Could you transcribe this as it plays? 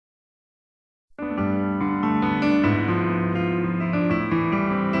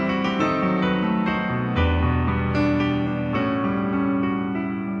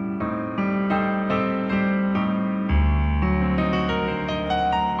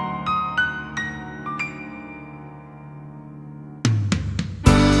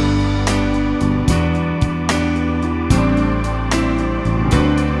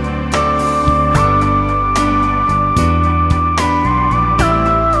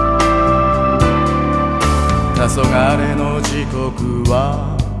彼の時刻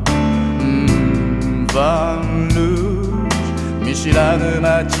はバンルージュ、見知らぬ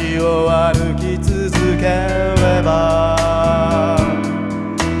街を歩き続ければ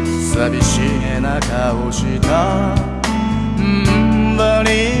寂しげな顔したバリ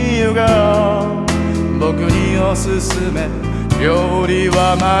ューが僕におすすめ、料理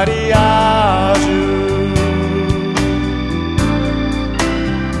はマリアージュ。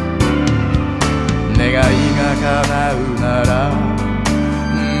願いが叶うなら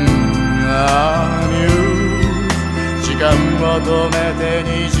アミューズ、時間を止めて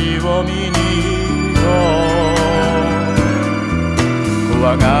虹を見に行こう。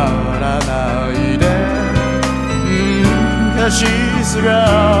怖がらないでカシスが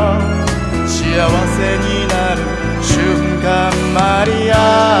幸せになる瞬間マリア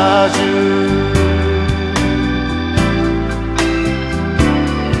ージュ。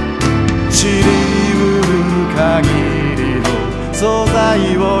散りうる限りの素材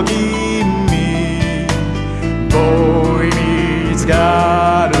を君ボーイ見つか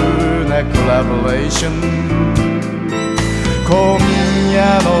るなコラボレーション。今夜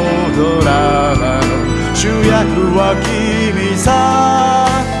のドラマの主役は君さ。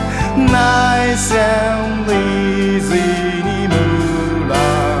ナイスエンディーズにムーラ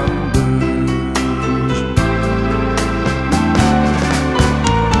ンルージュ、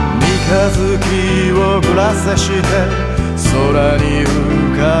三日月をぶら下して空に浮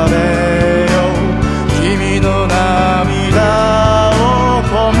かべよう。君の涙を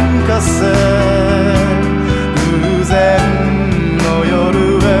こんかせ偶然の夜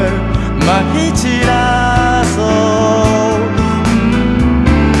へ舞い散らそう。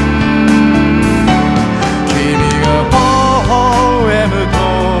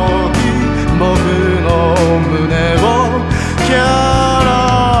僕の胸をキャラ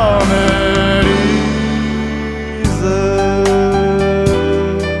メリゼ。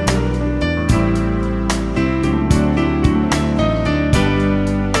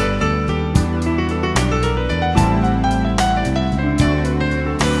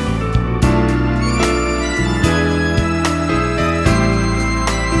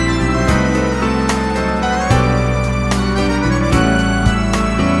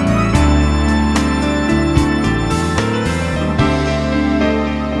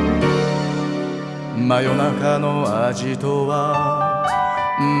真夜中の味とは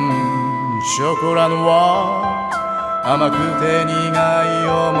ショコラノワ、甘くて苦い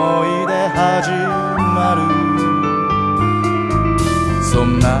思い出始まる。そ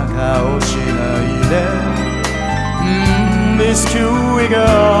んな顔しないでThis cute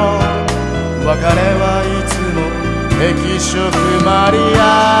girl、 別れはいつも赤色マリア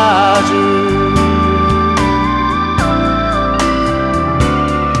ージュ。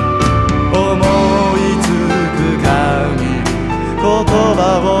言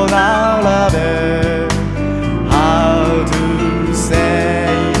葉を並べ How to say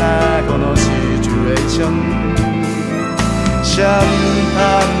なこのシチュエーション。シャンパ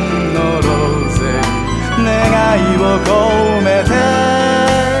ンのロゼに願いを込めて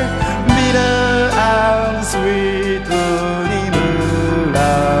Bitter and sweet にムーラ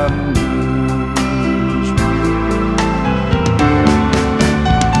ンルージュ。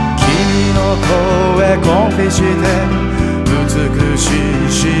君の声コンピして美しい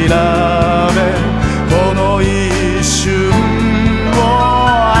調べ、この一瞬を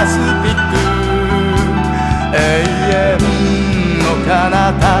アスピック永遠の彼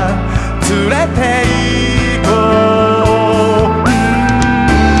方連れて